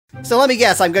So let me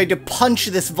guess, I'm going to punch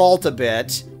this vault a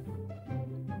bit.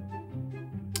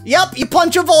 Yep, you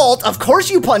punch a vault! Of course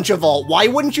you punch a vault! Why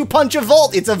wouldn't you punch a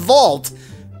vault? It's a vault!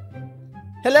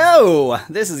 Hello,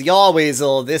 this is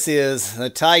Yahweasel, this is the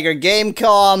Tiger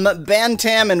Gamecom,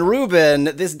 Bantam, and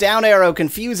Ruben. This down arrow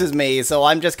confuses me, so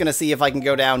I'm just gonna see if I can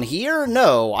go down here?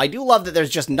 No, I do love that there's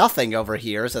just nothing over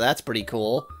here, so that's pretty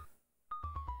cool.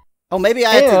 Oh, maybe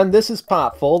I had And this is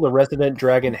Paphvul, the resident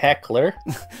dragon heckler.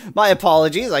 My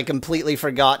apologies, I completely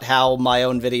forgot how my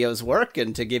own videos work,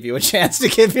 and to give you a chance to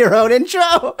give your own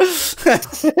intro.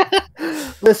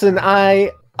 Listen,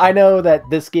 I know that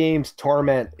this game's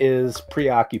torment is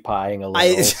preoccupying a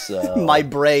little, so... My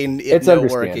brain, it's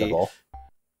understandable.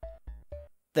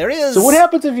 There is... So what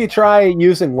happens if you try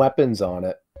using weapons on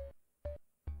it?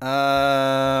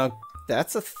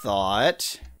 That's a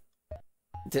thought.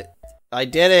 I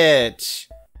did it!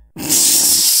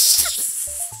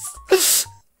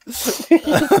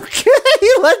 Okay,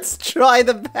 let's try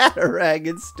the Batarang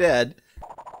instead.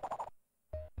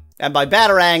 And by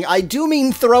Batarang, I do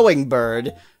mean throwing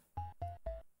bird.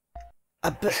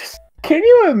 Can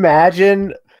you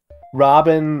imagine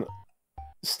Robin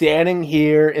standing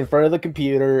here in front of the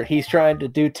computer, he's trying to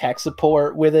do tech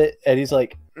support with it, and he's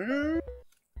like,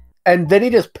 and then he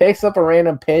just picks up a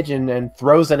random pigeon and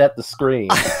throws it at the screen.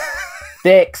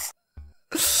 Sticks.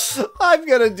 I'm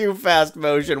gonna do fast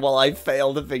motion while I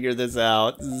fail to figure this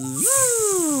out.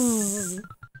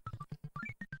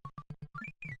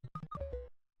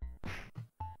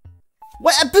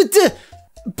 What?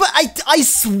 But I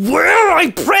swear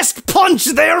I pressed punch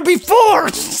there before!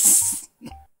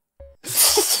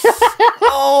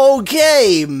 Oh,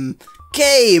 game!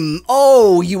 Game!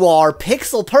 Oh, you are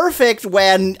pixel perfect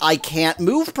when I can't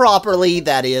move properly.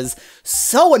 That is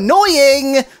so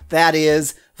annoying! That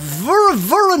is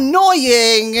ver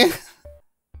annoying!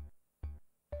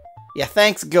 Yeah,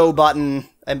 thanks, go button.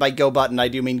 And by go button, I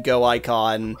do mean go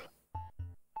icon.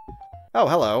 Oh,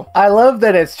 hello. I love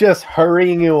that it's just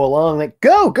hurrying you along, like,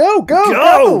 go,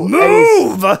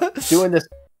 move! Doing this.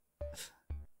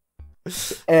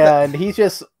 And he's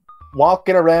just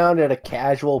walking around at a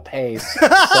casual pace,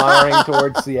 firing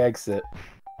towards the exit.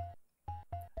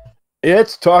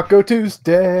 It's Taco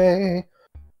Tuesday.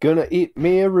 Gonna eat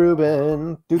me a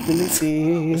Reuben.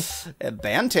 Bantam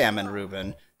and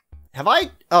Reuben. Have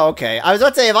I? Oh, okay. I was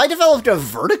about to say, have I developed a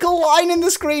vertical line in the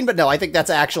screen? But no, I think that's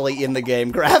actually in the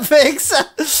game graphics.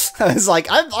 I was like,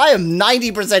 I am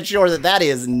 90% sure that that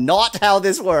is not how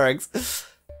this works.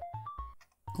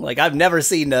 Like, I've never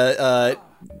seen a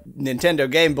Nintendo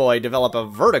Game Boy develop a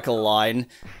vertical line.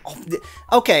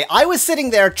 Okay, I was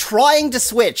sitting there trying to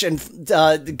switch and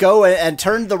go and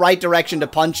turn the right direction to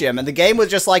punch him, and the game was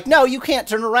just like, no, you can't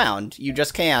turn around. You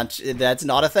just can't. That's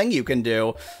not a thing you can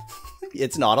do.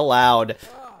 It's not allowed.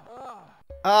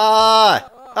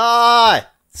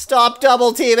 Stop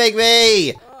double teaming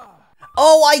me!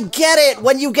 Oh, I get it!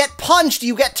 When you get punched,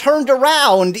 you get turned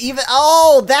around!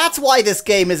 Oh, that's why this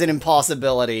game is an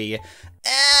impossibility!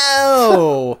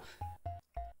 Oh!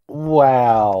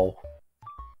 Wow.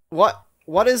 What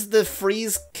does the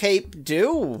freeze cape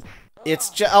do? It's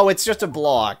just a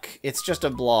block. It's just a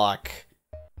block.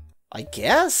 I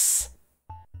guess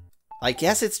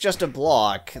it's just a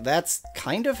block. That's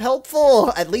kind of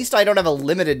helpful. At least I don't have a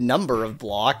limited number of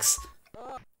blocks.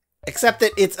 Except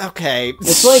that it's okay.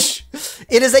 It's like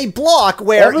it is a block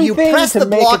where you press the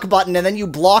block button and then you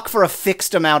block for a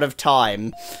fixed amount of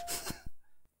time.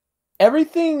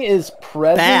 Everything is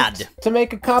present to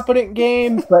make a competent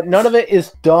game, but none of it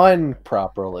is done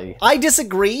properly. I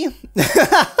disagree.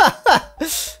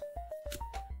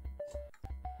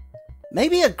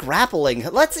 Maybe a grappling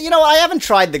hook. I haven't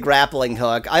tried the grappling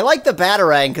hook. I like the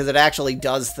Batarang because it actually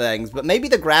does things, but maybe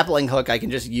the grappling hook I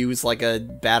can just use like a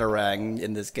Batarang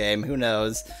in this game. Who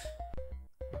knows?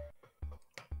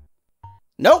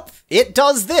 Nope, it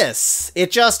does this.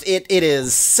 It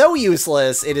is so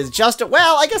useless. It is just,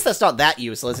 well, I guess that's not that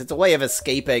useless. It's a way of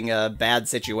escaping a bad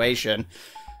situation.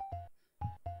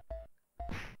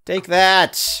 Take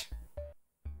that.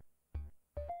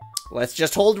 Let's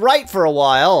just hold right for a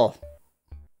while.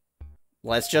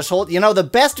 Let's just hold... the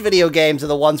best video games are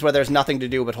the ones where there's nothing to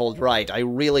do but hold right. I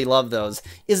really love those.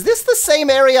 Is this the same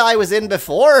area I was in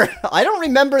before? I don't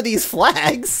remember these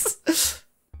flags.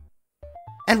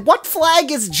 And what flag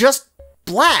is just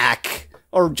black?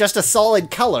 Or just a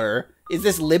solid color? Is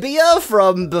this Libya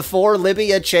from before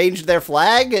Libya changed their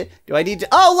flag? Do I need to...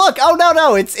 Oh, look! Oh,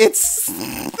 no, it's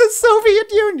the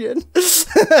Soviet Union.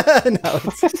 No,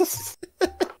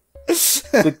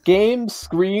 The game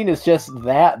screen is just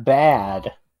that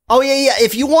bad. Oh, yeah.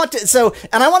 If you want to, so,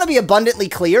 and I want to be abundantly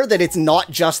clear that it's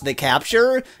not just the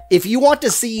capture. If you want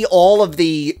to see all of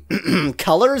the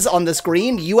colors on the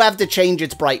screen, you have to change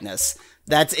its brightness.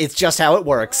 It's just how it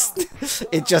works.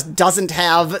 It just doesn't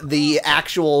have the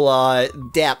actual,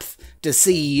 depth to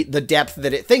see the depth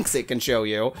that it thinks it can show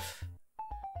you.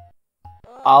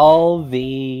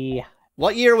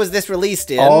 What year was this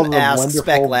released in? Asked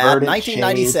Spec Lab.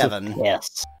 1997.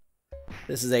 Yes.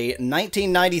 This is a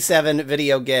 1997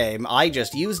 video game. I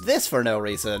just used this for no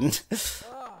reason.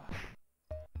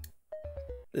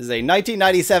 This is a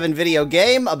 1997 video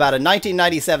game about a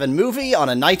 1997 movie on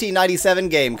a 1997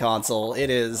 game console. It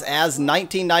is as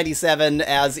 1997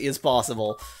 as is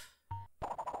possible.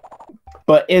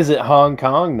 But is it Hong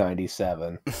Kong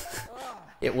 97?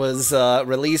 It was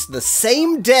released the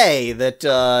same day that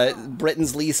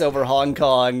Britain's lease over Hong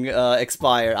Kong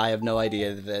expired. I have no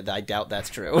idea. I doubt that's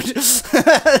true. No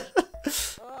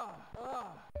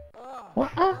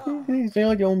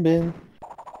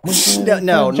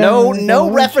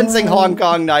referencing Hong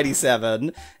Kong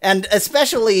 97. And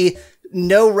especially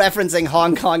no referencing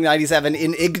Hong Kong 97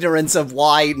 in ignorance of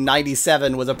why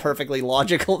 97 was a perfectly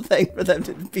logical thing for them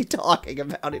to be talking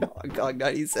about in Hong Kong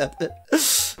 97.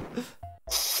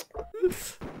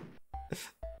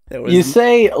 You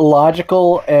say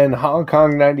logical and Hong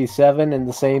Kong 97 in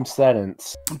the same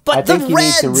sentence. But I think you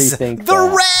need to rethink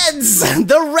that.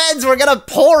 The Reds were gonna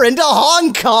pour into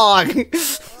Hong Kong!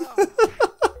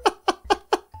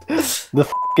 The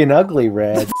fucking ugly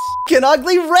Reds. Fucking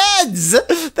ugly Reds!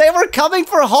 They were coming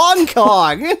for Hong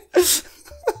Kong!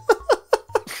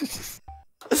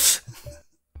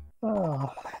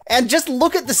 Oh. And just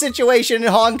look at the situation in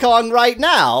Hong Kong right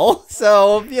now.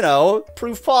 So, you know,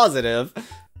 proof positive.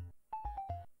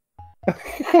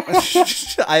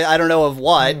 I don't know of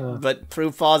what, but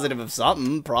proof positive of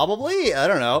something, probably? I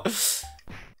don't know.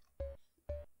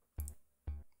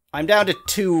 I'm down to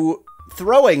 2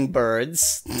 throwing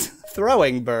birds.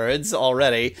 Throwing birds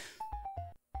already.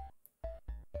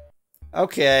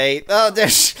 Okay.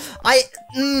 The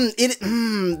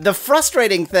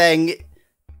frustrating thing...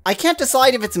 I can't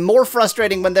decide if it's more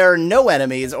frustrating when there are no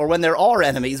enemies or when there are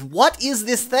enemies. What is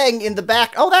this thing in the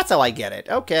back? Oh, that's how I get it.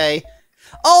 Okay.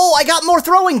 Oh, I got more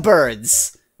throwing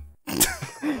birds!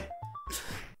 An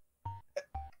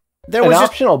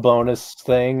optional bonus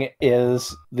thing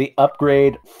is the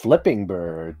upgrade flipping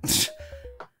bird.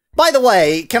 By the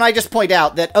way, can I just point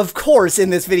out that, of course, in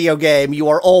this video game, you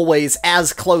are always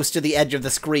as close to the edge of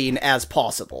the screen as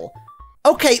possible.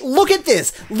 Okay, look at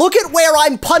this. Look at where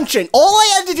I'm punching. All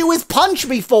I had to do is punch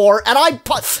before, and I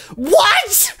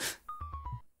What?!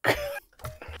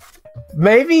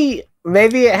 Maybe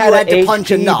it had an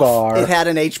HP bar. It had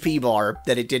an HP bar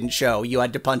that it didn't show. You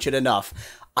had to punch it enough.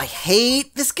 I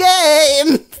hate this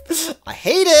game. I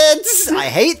hate it. I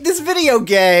hate this video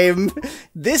game.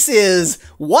 This is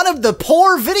one of the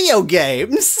poor video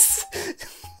games.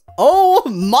 Oh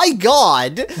my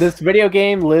god. This video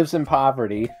game lives in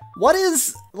poverty. What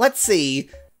is... Let's see.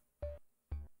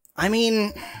 I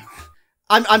mean...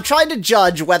 I'm trying to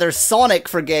judge whether Sonic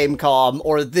for Gamecom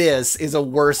or this is a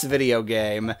worse video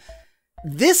game.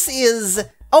 This is...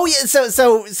 Oh yeah,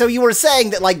 so you were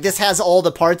saying that, like, this has all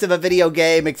the parts of a video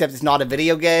game, except it's not a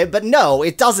video game, but no,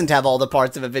 it doesn't have all the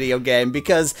parts of a video game,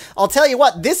 because, I'll tell you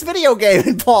what, this video game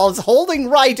involves holding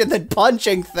right and then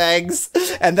punching things,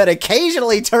 and then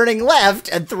occasionally turning left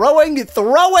and throwing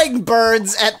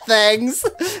birds at things,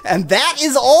 and that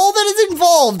is all that is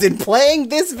involved in playing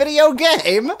this video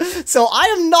game, so I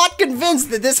am not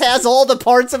convinced that this has all the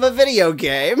parts of a video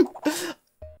game.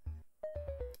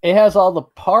 It has all the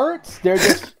parts, they're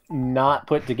just not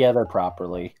put together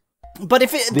properly. But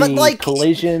if it, but like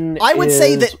collision, I would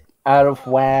say that out of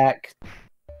whack.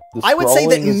 I would say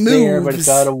that moves, there, but it's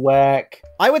out of whack.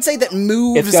 I would say that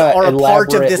moves are a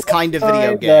part of this kind of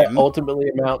video game. That ultimately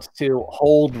amounts to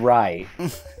hold right.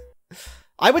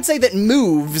 I would say that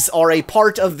moves are a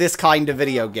part of this kind of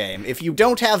video game. If you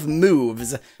don't have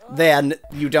moves, then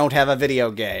you don't have a video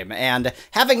game. And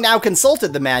having now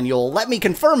consulted the manual, let me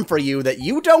confirm for you that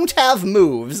you don't have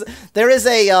moves. There is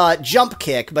a jump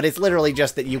kick, but it's literally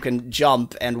just that you can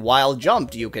jump, and while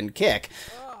jumped, you can kick.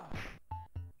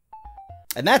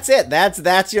 And that's it.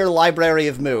 That's your library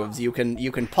of moves. You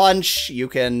can punch, you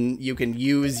can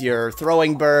use your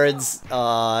throwing birds,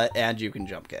 and you can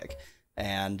jump kick.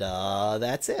 And,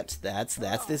 that's it. That's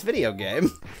this video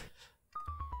game.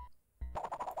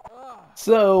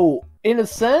 So, in a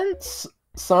sense,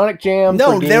 Sonic Jam...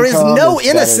 No, there is no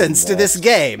innocence to this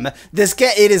game.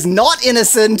 It is not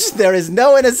innocent. There is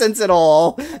no innocence at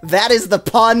all. That is the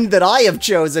pun that I have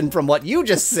chosen from what you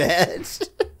just said.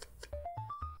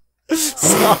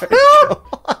 Sorry.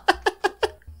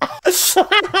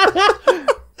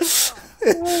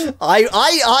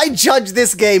 I judge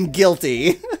this game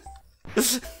guilty.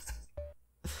 It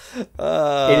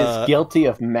is guilty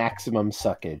of maximum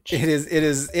suckage. It is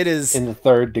in the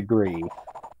 3rd degree.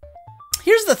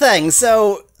 Here's the thing,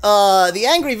 so, the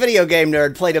Angry Video Game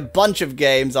Nerd played a bunch of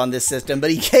games on this system,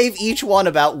 but he gave each one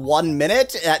about 1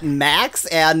 minute at max,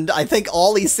 and I think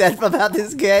all he said about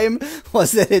this game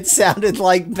was that it sounded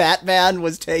like Batman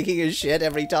was taking a shit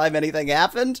every time anything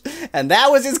happened, and that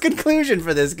was his conclusion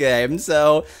for this game,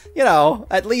 so, you know,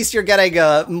 at least you're getting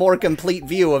a more complete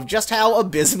view of just how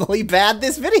abysmally bad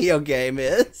this video game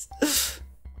is.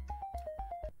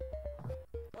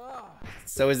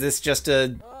 So is this just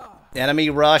a enemy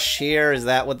rush here? Is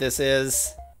that what this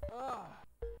is?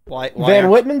 Why Van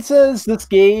Whitman says this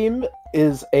game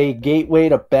is a gateway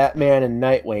to Batman and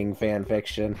Nightwing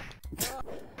fanfiction.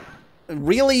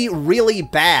 Really, really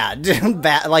bad.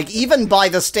 Like, even by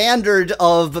the standard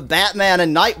of Batman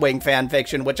and Nightwing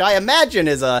fanfiction, which I imagine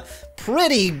is a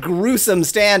pretty gruesome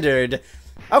standard.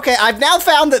 Okay, I've now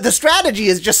found that the strategy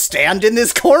is just stand in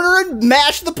this corner and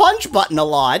mash the punch button a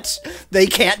lot. They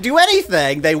can't do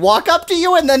anything. They walk up to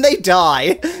you and then they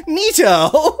die.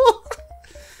 Neato!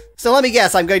 So let me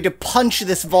guess, I'm going to punch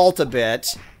this vault a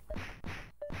bit.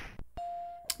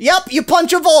 Yep, you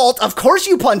punch a vault. Of course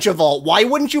you punch a vault. Why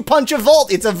wouldn't you punch a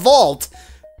vault? It's a vault.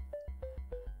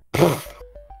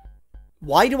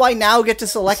 Why do I now get to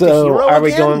select a hero again? So, are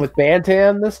we going with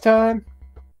Bantam this time?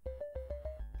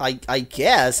 I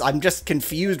guess. I'm just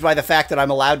confused by the fact that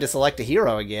I'm allowed to select a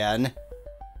hero again.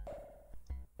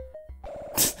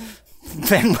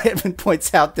 Van Whitman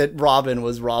points out that Robin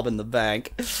was robbing the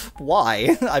bank.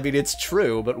 Why? I mean, it's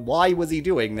true, but why was he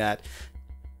doing that?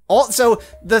 Also,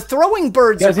 the throwing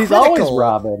birds are critical, he's always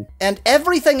Robin. And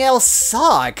everything else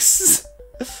sucks.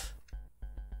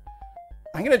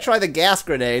 I'm gonna try the gas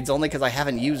grenades, only because I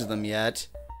haven't used them yet.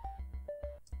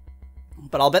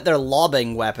 But I'll bet they're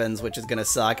lobbing weapons, which is gonna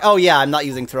suck. Oh yeah, I'm not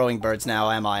using throwing birds now,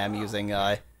 am I? I'm using,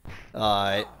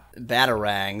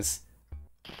 batarangs.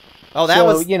 Oh, that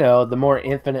was... you know, the more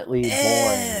infinitely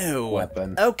boring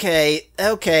weapon. Okay,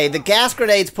 okay, the gas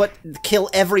grenades kill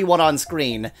everyone on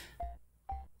screen.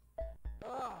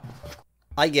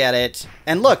 I get it.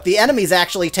 And look, the enemies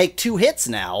actually take 2 hits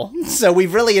now, so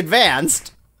we've really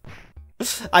advanced.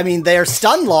 I mean, they're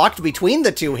stun-locked between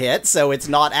the 2 hits, so it's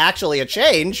not actually a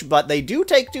change, but they do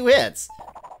take 2 hits.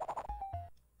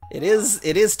 It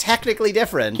is technically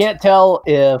different. Can't tell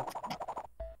if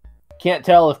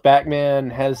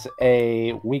Batman has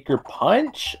a weaker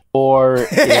punch, or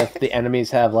if the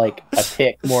enemies have, like, a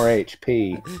tick more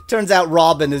HP. Turns out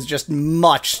Robin is just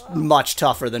much, much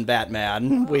tougher than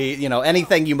Batman. You know,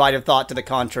 anything you might have thought to the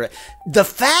contrary. The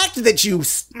fact that you...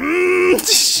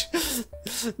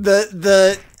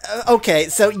 okay,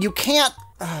 so you can't...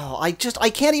 Oh, I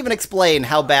can't even explain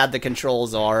how bad the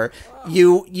controls are.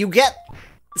 You get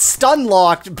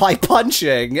stun-locked by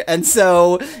punching, and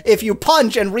so if you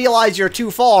punch and realize you're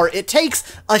too far, it takes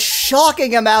a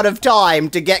shocking amount of time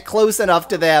to get close enough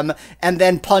to them and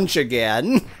then punch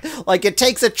again. Like, it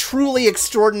takes a truly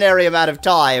extraordinary amount of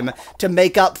time to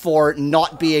make up for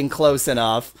not being close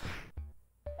enough.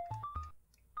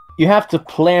 You have to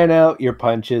plan out your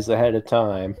punches ahead of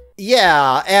time.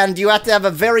 Yeah, and you have to have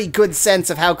a very good sense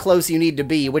of how close you need to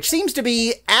be, which seems to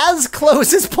be as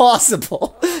close as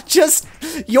possible. Just,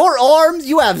 your arms,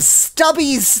 you have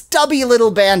stubby, stubby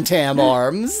little Bantam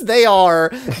arms. They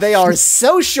are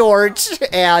so short,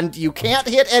 and you can't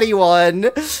hit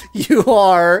anyone. You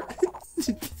are...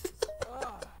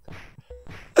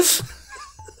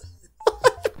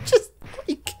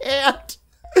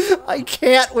 I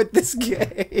can't with this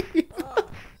game.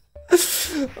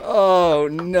 Oh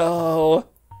no.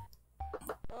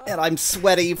 And I'm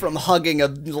sweaty from hugging a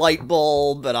light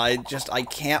bulb, and I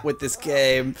can't with this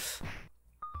game.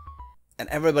 And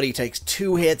everybody takes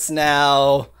 2 hits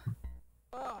now.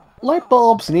 Light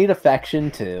bulbs need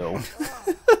affection too.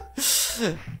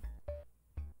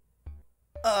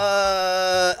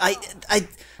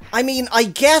 I mean, I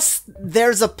guess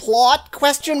there's a plot,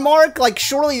 question mark? Like,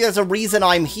 surely there's a reason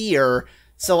I'm here,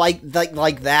 so like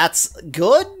that's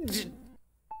good?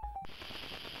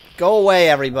 Go away,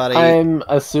 everybody. I'm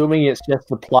assuming it's just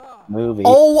the plot of the movie.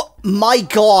 Oh my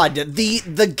god,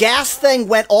 the gas thing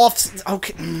went off...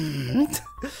 Okay.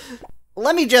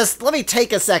 Let me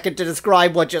take a second to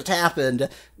describe what just happened.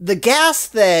 The gas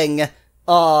thing,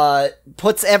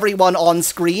 puts everyone on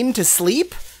screen to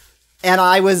sleep. And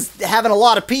I was having a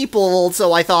lot of people,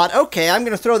 so I thought, okay, I'm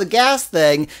gonna throw the gas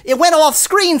thing. It went off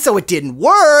screen, so it didn't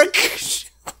work!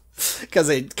 because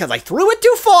I threw it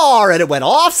too far and it went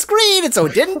off screen and so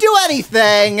it didn't do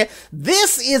anything.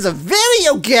 This is a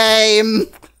video game.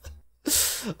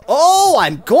 Oh,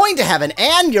 I'm going to have an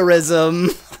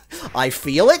aneurysm. I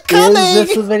feel it coming. Is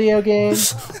this a video game?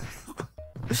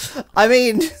 I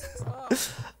mean,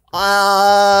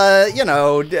 you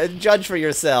know, judge for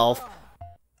yourself.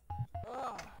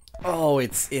 Oh,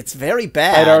 it's very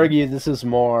bad. I'd argue this is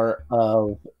more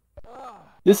of...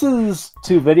 This is,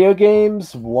 to video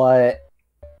games, what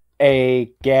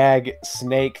a gag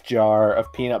snake jar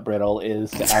of peanut brittle is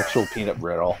to actual peanut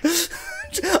brittle.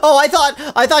 Oh, I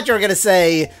thought you were gonna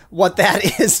say what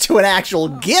that is to an actual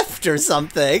gift or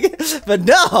something, but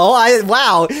no.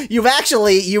 Wow,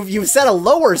 you've set a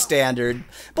lower standard.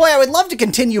 Boy, I would love to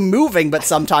continue moving, but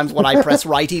sometimes when I press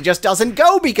right, he just doesn't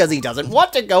go because he doesn't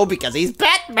want to go because he's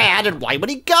Batman, and why would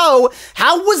he go?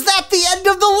 How was that the end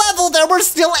of the level? There were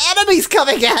still enemies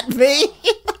coming at me.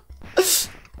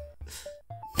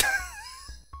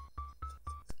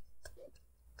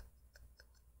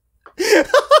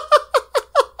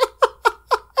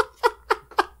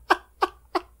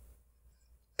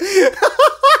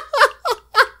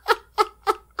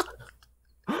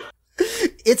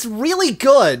 It's really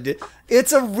good.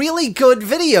 It's a really good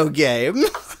video game.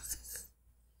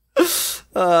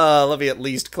 Let me at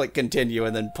least click continue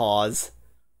and then pause.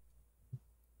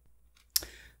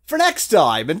 For next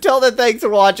time, until then, thanks for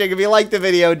watching. If you liked the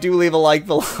video, do leave a like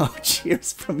below.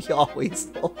 Cheers from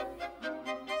Yahweasel.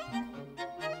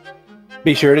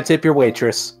 Be sure to tip your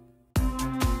waitress.